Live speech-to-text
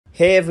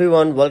Hey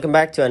everyone, welcome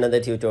back to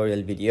another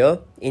tutorial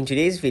video. In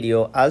today's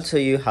video, I'll show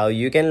you how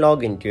you can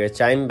log into your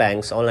Chime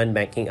Bank's online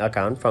banking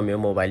account from your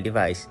mobile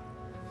device.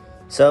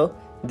 So,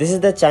 this is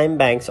the Chime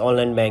Bank's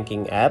online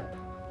banking app,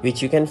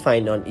 which you can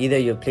find on either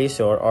your Play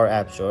Store or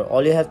App Store.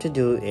 All you have to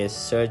do is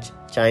search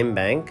Chime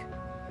Bank,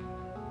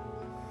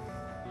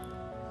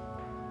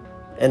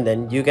 and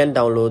then you can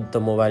download the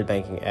mobile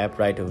banking app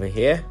right over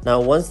here.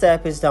 Now, once the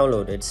app is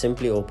downloaded,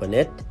 simply open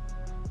it,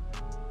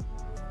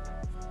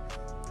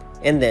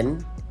 and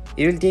then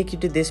it will take you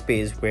to this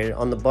page where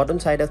on the bottom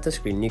side of the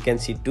screen you can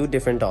see two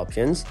different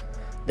options.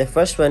 The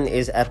first one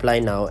is apply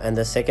now and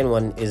the second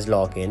one is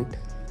login.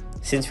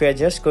 Since we are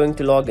just going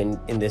to log in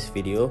this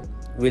video,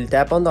 we'll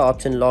tap on the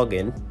option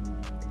login,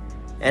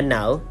 and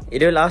now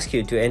it will ask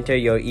you to enter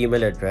your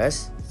email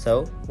address.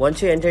 So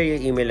once you enter your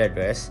email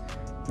address,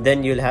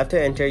 then you'll have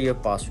to enter your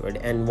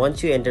password, and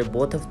once you enter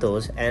both of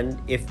those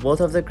and if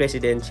both of the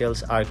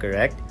credentials are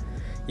correct,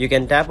 you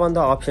can tap on the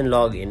option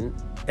login,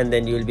 and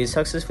then you will be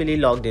successfully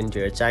logged into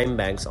your Chime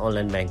Bank's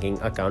online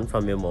banking account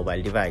from your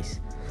mobile device.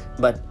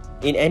 But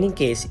in any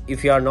case,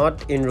 if you are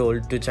not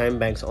enrolled to Chime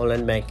Bank's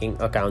online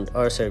banking account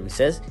or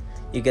services,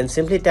 you can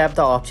simply tap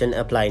the option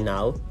apply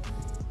now,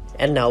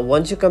 and now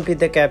once you complete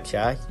the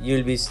CAPTCHA, you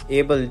will be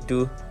able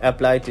to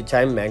apply to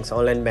Chime Bank's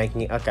online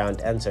banking account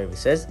and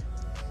services.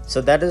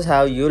 So that is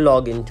how you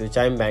log into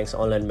Chime Bank's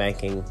online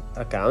banking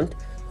account.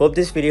 Hope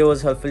this video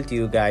was helpful to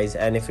you guys,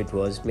 and if it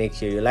was, make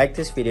sure you like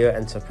this video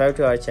and subscribe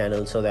to our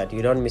channel so that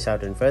you don't miss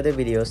out on further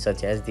videos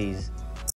such as these.